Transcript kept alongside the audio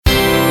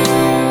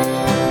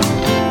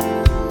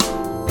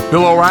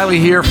Bill O'Reilly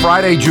here,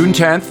 Friday, June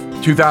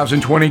 10th,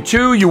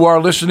 2022. You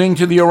are listening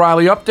to the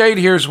O'Reilly Update.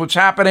 Here's what's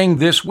happening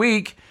this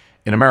week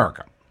in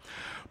America.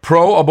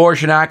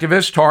 Pro-abortion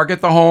activists target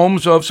the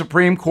homes of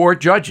Supreme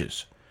Court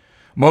judges.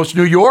 Most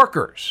New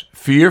Yorkers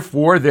fear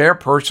for their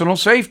personal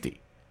safety.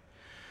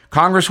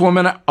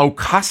 Congresswoman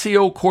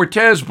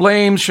Ocasio-Cortez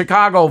blames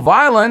Chicago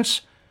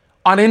violence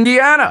on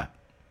Indiana.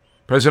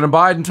 President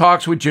Biden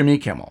talks with Jimmy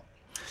Kimmel.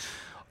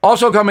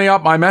 Also coming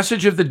up, my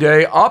message of the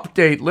day,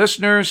 update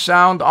listeners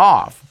sound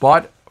off.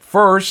 But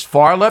first,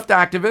 far-left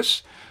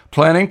activists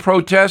planning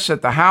protests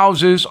at the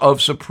houses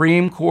of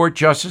Supreme Court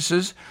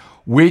justices,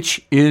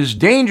 which is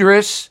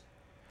dangerous.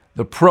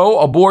 The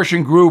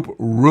pro-abortion group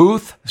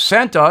Ruth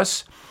Sent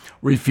Us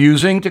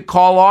refusing to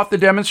call off the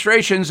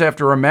demonstrations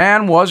after a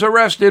man was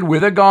arrested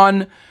with a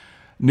gun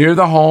near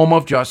the home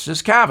of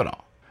Justice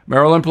Kavanaugh.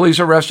 Maryland police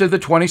arrested the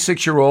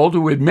 26-year-old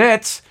who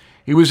admits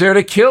he was there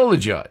to kill the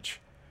judge.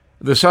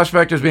 The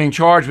suspect is being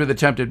charged with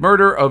attempted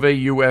murder of a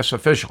U.S.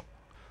 official.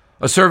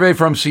 A survey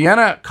from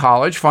Siena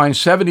College finds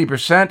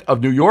 70%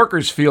 of New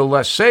Yorkers feel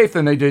less safe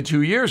than they did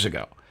 2 years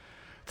ago.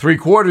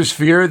 Three-quarters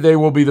fear they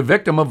will be the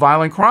victim of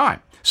violent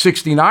crime.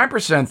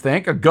 69%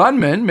 think a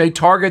gunman may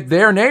target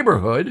their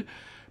neighborhood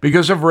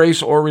because of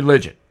race or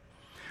religion.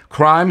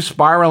 Crime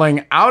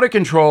spiraling out of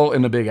control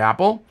in the Big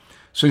Apple.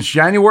 Since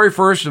January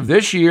 1st of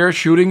this year,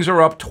 shootings are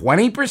up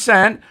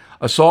 20%,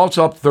 assaults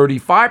up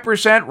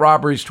 35%,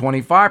 robberies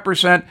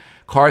 25%,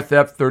 car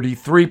theft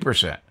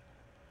 33%,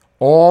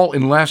 all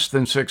in less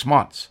than 6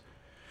 months.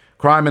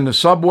 Crime in the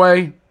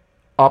subway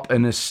up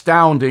an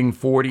astounding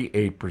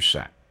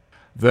 48%.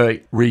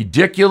 The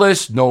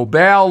ridiculous no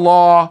bail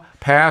law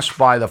passed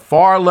by the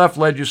far-left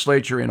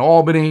legislature in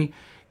Albany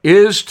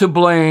is to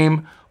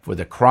blame for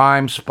the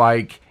crime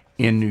spike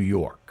in New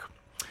York.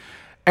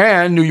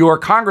 And New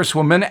York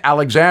Congresswoman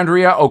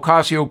Alexandria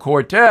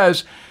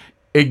Ocasio-Cortez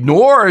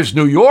ignores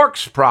New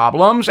York's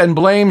problems and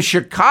blames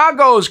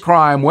Chicago's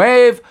crime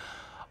wave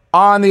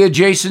on the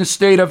adjacent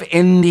state of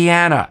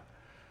Indiana.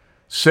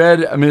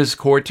 Said Ms.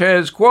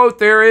 Cortez, quote,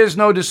 "There is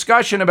no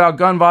discussion about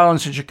gun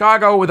violence in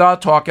Chicago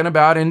without talking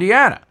about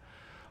Indiana.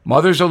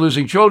 Mothers are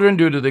losing children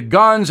due to the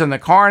guns and the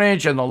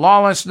carnage and the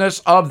lawlessness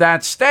of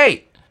that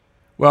state."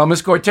 Well,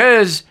 Ms.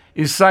 Cortez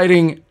is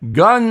citing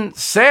gun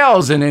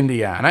sales in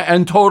Indiana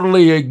and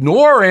totally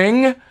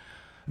ignoring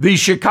the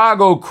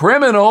Chicago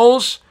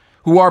criminals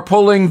who are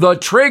pulling the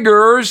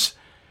triggers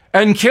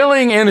and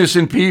killing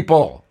innocent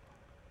people.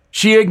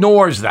 She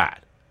ignores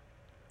that.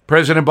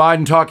 President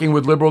Biden talking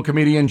with liberal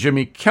comedian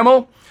Jimmy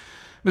Kimmel.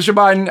 Mr.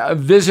 Biden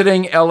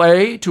visiting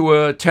L.A. to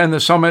attend the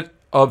Summit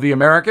of the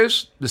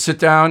Americas. The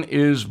sit-down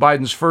is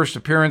Biden's first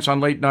appearance on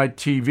late-night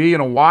TV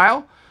in a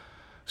while.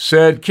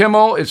 Said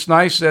Kimmel, "It's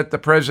nice that the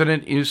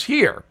president is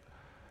here."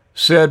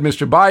 Said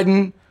Mr.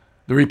 Biden,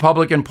 "The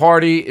Republican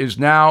Party is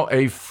now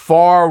a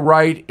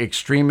far-right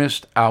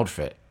extremist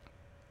outfit."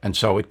 And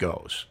so it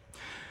goes.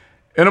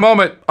 In a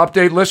moment,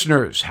 update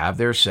listeners have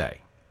their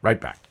say.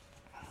 Right back.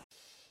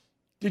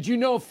 Did you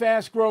know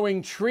Fast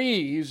Growing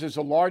Trees is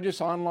the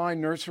largest online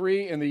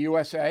nursery in the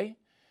USA?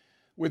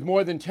 With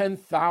more than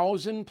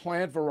 10,000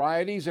 plant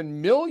varieties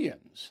and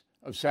millions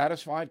of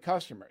satisfied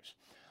customers.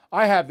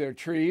 I have their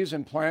trees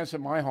and plants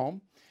at my home,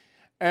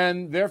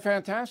 and they're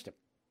fantastic.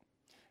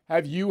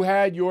 Have you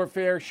had your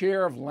fair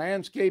share of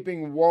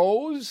landscaping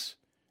woes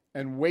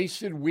and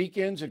wasted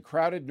weekends at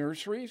crowded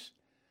nurseries?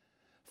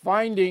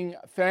 Finding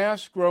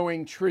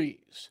fast-growing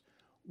trees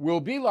will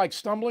be like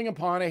stumbling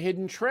upon a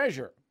hidden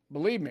treasure,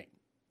 believe me.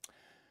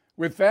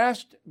 With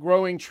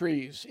fast-growing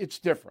trees, it's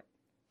different.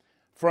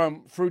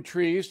 From fruit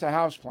trees to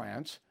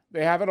houseplants,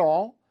 they have it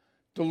all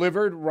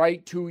delivered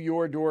right to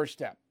your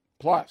doorstep.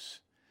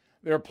 Plus,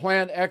 their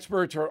plant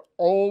experts are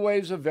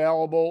always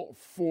available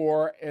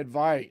for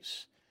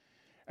advice.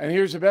 And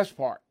here's the best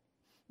part.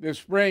 This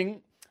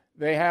spring,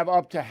 they have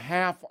up to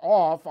half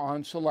off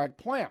on select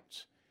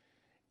plants.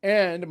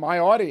 And my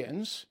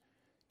audience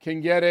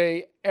can get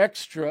an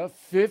extra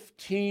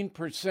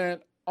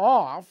 15%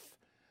 off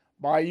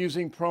by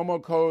using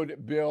promo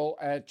code BILL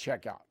at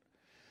checkout.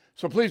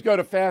 So please go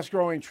to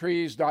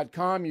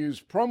fastgrowingtrees.com.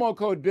 Use promo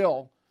code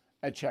BILL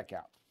at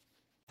checkout.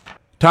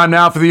 Time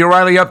now for the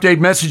O'Reilly Update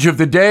message of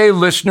the day.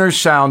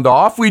 Listeners sound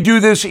off. We do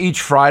this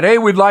each Friday.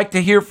 We'd like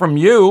to hear from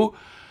you.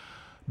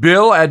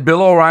 Bill at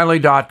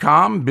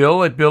BillO'Reilly.com.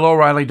 Bill at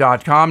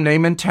BillO'Reilly.com.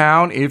 Name and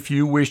town if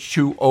you wish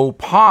to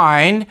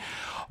opine.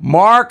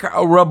 Mark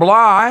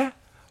Rabelais,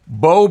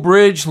 Bow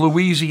Bridge,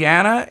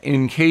 Louisiana,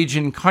 in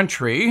Cajun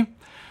country,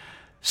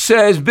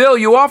 says, Bill,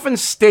 you often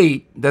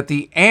state that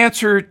the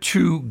answer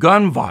to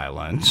gun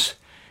violence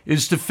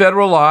is to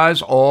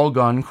federalize all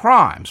gun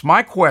crimes.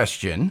 My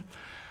question,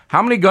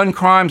 how many gun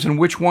crimes and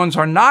which ones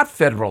are not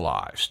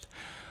federalized?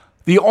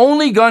 The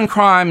only gun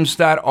crimes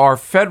that are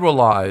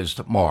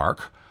federalized,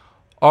 Mark,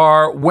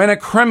 are when a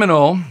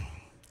criminal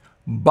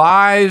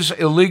buys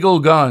illegal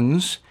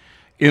guns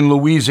in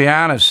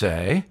Louisiana,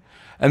 say,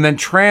 and then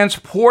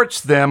transports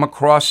them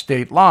across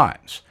state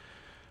lines.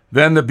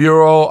 Then the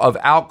Bureau of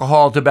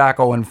Alcohol,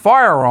 Tobacco, and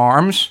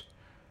Firearms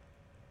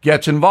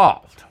gets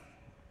involved.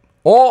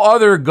 All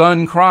other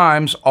gun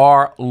crimes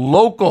are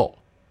local,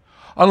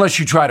 unless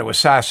you try to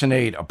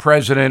assassinate a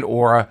president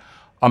or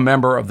a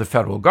member of the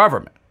federal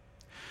government.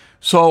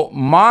 So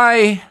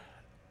my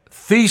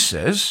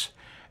thesis,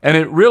 and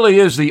it really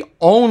is the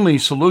only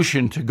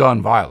solution to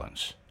gun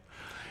violence,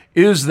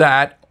 is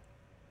that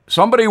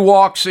somebody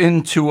walks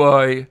into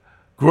a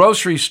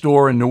grocery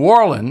store in New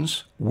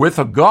Orleans with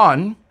a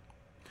gun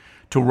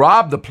to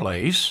rob the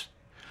place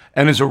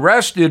and is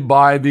arrested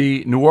by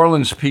the New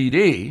Orleans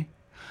PD.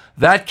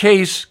 That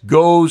case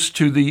goes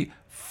to the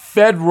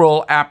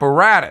federal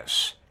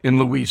apparatus in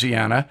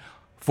Louisiana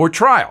for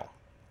trial.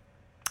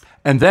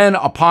 And then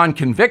upon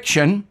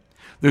conviction,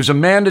 there's a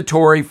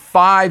mandatory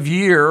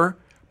 5-year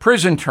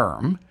prison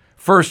term,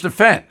 first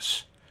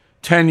offense,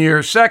 10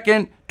 years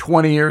second,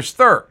 20 years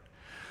third.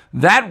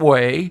 That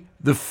way,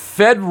 the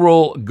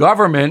federal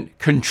government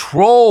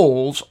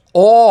controls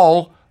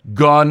all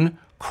gun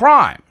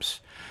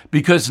crimes,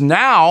 because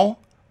now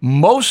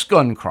most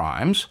gun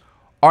crimes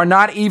are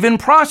not even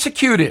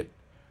prosecuted,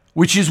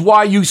 which is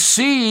why you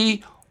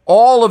see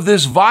all of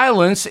this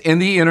violence in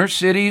the inner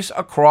cities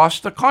across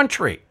the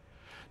country.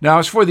 Now,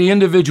 as for the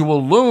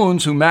individual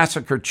loons who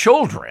massacre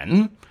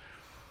children,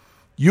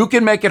 you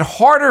can make it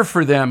harder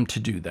for them to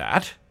do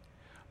that,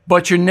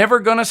 but you're never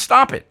going to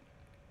stop it.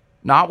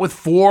 Not with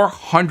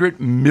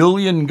 400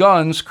 million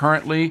guns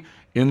currently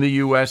in the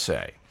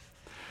USA.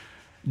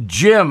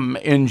 Jim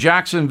in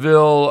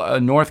Jacksonville,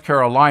 North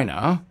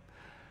Carolina.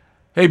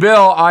 Hey,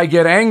 Bill, I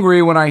get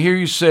angry when I hear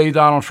you say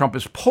Donald Trump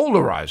is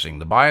polarizing.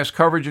 The biased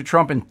coverage of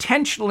Trump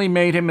intentionally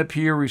made him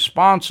appear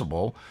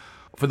responsible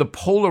for the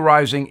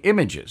polarizing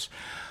images.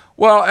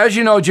 Well, as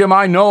you know, Jim,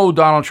 I know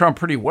Donald Trump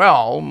pretty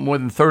well, more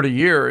than 30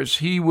 years.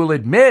 He will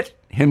admit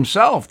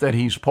himself that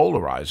he's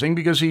polarizing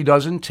because he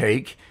doesn't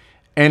take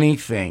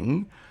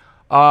anything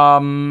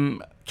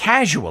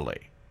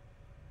casually.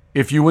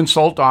 If you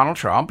insult Donald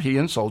Trump, he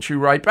insults you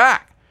right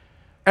back.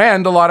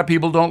 And a lot of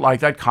people don't like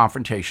that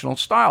confrontational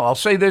style. I'll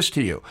say this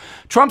to you.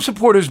 Trump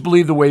supporters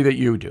believe the way that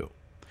you do,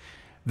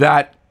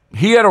 that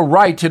he had a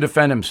right to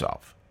defend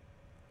himself.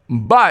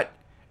 But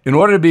in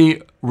order to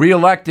be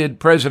reelected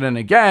president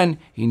again,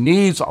 he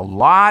needs a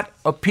lot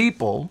of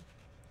people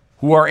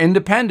who are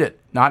independent,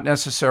 not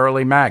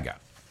necessarily MAGA.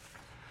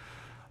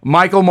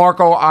 Michael,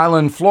 Marco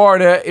Island,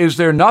 Florida. Is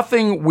there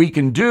nothing we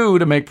can do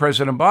to make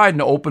President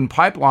Biden open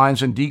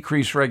pipelines and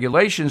decrease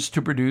regulations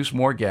to produce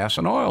more gas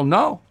and oil?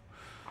 No.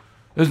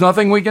 There's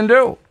nothing we can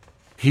do.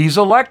 He's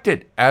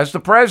elected as the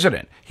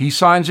president. He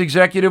signs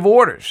executive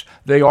orders.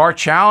 They are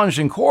challenged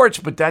in courts,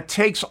 but that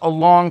takes a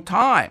long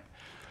time.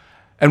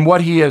 And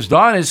what he has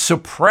done is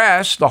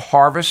suppress the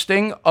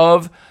harvesting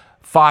of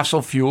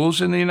fossil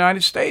fuels in the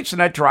United States, and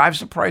that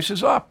drives the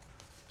prices up.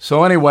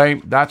 So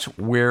anyway, that's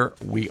where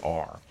we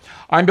are.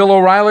 I'm Bill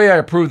O'Reilly. I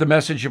approve the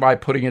message by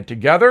putting it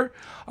together.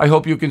 I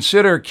hope you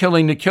consider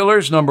Killing the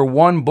Killers,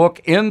 #1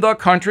 book in the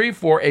country,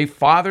 for a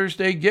Father's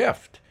Day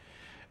gift.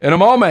 In a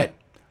moment,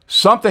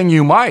 something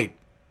you might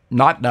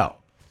not know.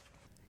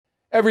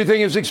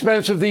 Everything is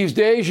expensive these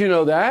days, you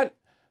know that.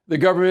 The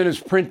government is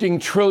printing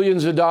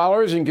trillions of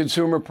dollars and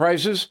consumer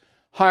prices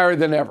higher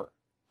than ever.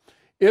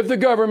 If the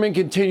government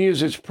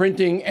continues its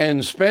printing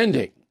and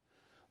spending,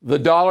 the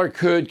dollar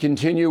could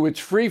continue its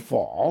free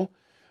fall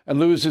and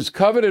lose its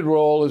coveted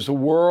role as the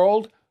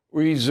world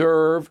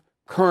reserve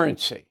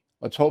currency.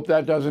 Let's hope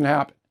that doesn't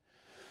happen.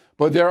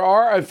 But there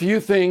are a few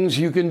things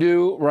you can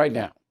do right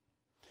now.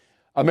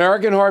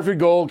 American Hartford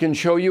Gold can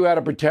show you how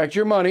to protect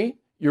your money,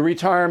 your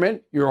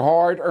retirement, your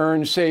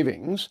hard-earned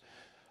savings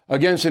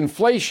against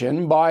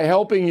inflation by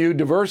helping you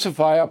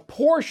diversify a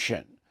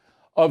portion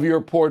of your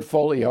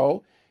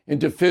portfolio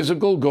into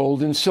physical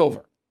gold and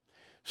silver.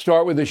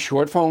 Start with a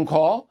short phone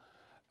call,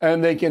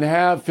 and they can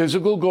have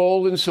physical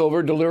gold and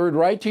silver delivered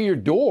right to your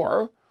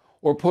door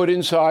or put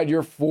inside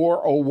your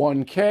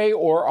 401k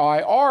or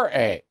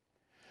IRA.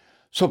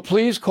 So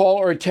please call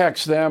or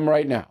text them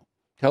right now.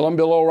 Tell them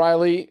Bill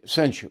O'Reilly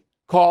sent you.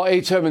 Call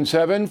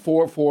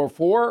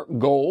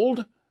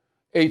 877-444-GOLD,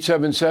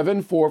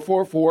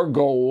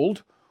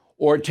 877-444-GOLD,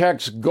 or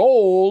text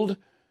GOLD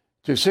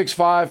to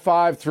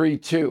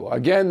 65532.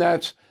 Again,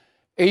 that's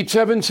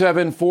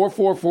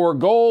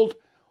 877-444-GOLD,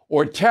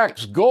 or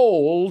text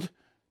GOLD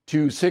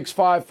to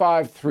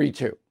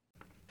 65532.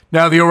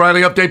 Now, the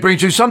O'Reilly Update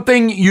brings you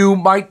something you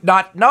might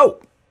not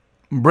know.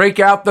 Break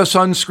out the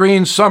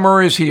sunscreen.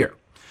 Summer is here.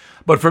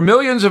 But for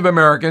millions of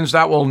Americans,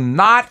 that will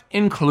not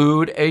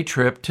include a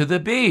trip to the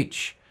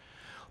beach.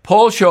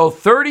 Polls show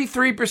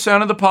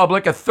 33% of the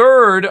public, a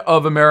third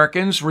of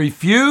Americans,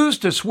 refuse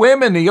to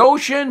swim in the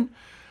ocean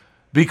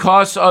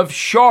because of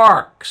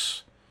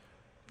sharks.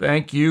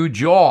 Thank you,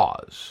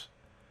 Jaws.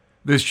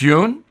 This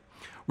June,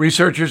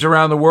 researchers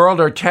around the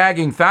world are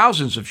tagging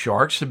thousands of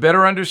sharks to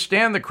better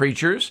understand the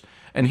creatures,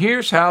 and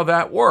here's how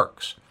that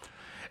works.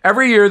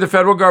 Every year, the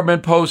federal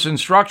government posts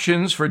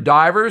instructions for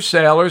divers,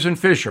 sailors, and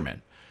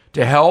fishermen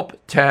to help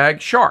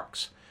tag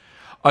sharks.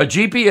 A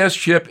GPS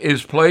chip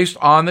is placed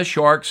on the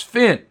shark's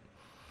fin,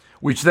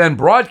 which then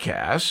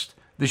broadcasts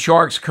the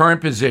shark's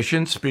current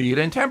position, speed,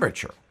 and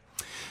temperature.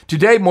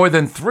 Today, more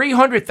than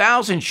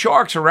 300,000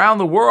 sharks around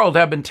the world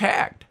have been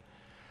tagged.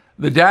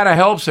 The data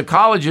helps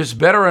ecologists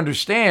better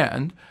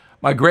understand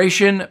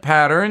migration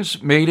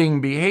patterns,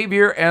 mating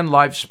behavior, and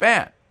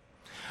lifespan.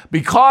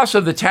 Because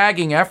of the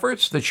tagging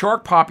efforts, the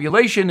shark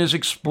population is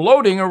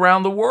exploding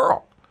around the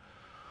world.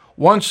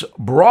 Once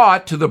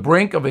brought to the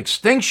brink of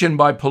extinction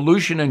by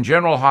pollution and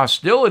general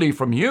hostility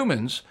from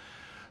humans,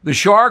 the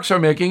sharks are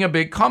making a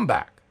big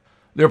comeback.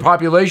 Their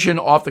population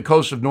off the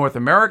coast of North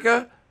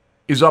America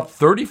is up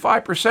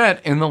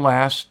 35% in the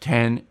last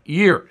 10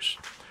 years.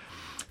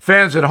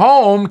 Fans at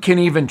home can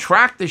even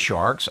track the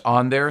sharks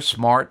on their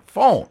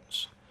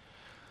smartphones.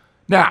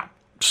 Now,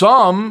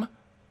 some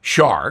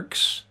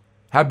sharks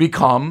have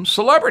become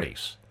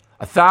celebrities.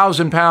 A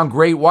 1,000-pound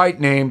great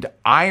white named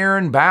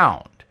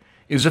Ironbound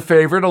is a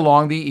favorite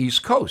along the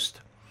East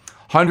Coast.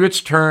 Hundreds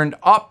turned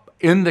up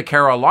in the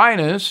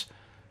Carolinas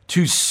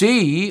to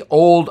see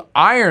old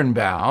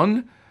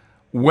Ironbound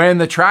when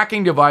the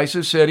tracking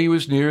devices said he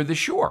was near the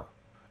shore.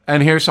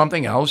 And here's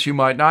something else you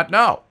might not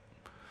know.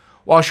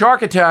 While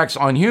shark attacks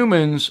on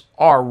humans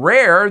are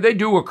rare, they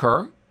do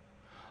occur.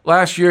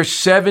 Last year,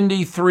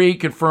 73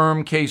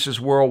 confirmed cases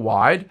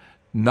worldwide,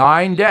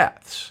 9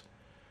 deaths.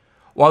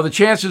 While the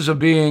chances of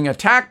being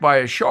attacked by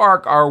a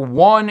shark are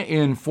 1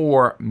 in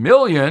 4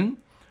 million,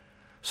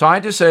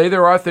 scientists say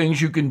there are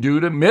things you can do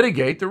to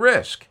mitigate the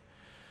risk.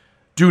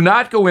 Do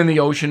not go in the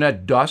ocean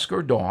at dusk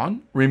or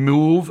dawn.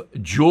 Remove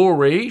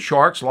jewelry.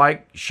 Sharks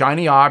like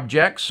shiny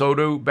objects, so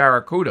do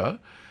barracuda.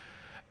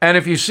 And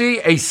if you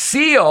see a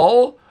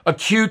seal, a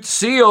cute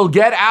seal,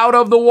 get out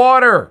of the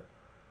water,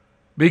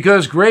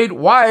 because great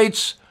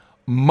whites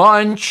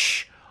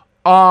munch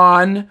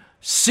on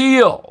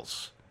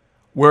seals.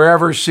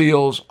 Wherever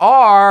seals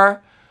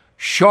are,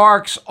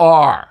 sharks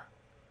are.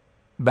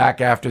 Back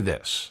after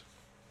this.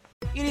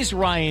 It is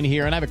Ryan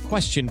here, and I have a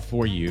question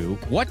for you.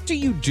 What do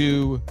you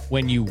do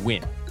when you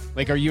win?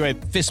 Like, are you a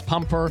fist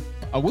pumper,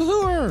 a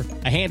woo-hooer,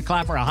 a hand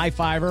clapper, a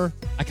high-fiver?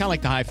 I kind of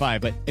like the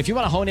high-five, but if you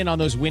want to hone in on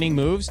those winning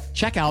moves,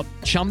 check out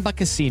Chumba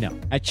Casino.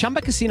 At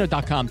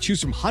ChumbaCasino.com, choose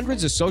from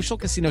hundreds of social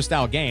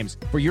casino-style games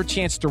for your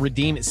chance to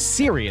redeem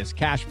serious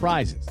cash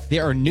prizes.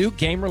 There are new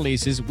game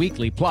releases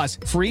weekly, plus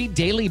free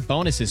daily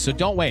bonuses, so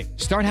don't wait.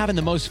 Start having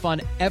the most fun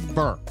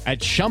ever at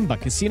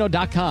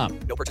ChumbaCasino.com.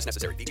 No purchase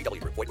necessary.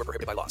 VGW Group. Void where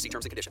prohibited by law. See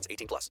terms and conditions.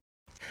 18+.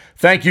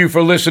 Thank you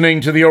for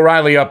listening to the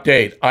O'Reilly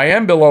Update. I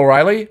am Bill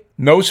O'Reilly.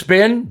 No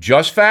spin,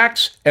 just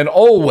facts, and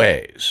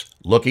always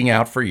looking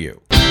out for you.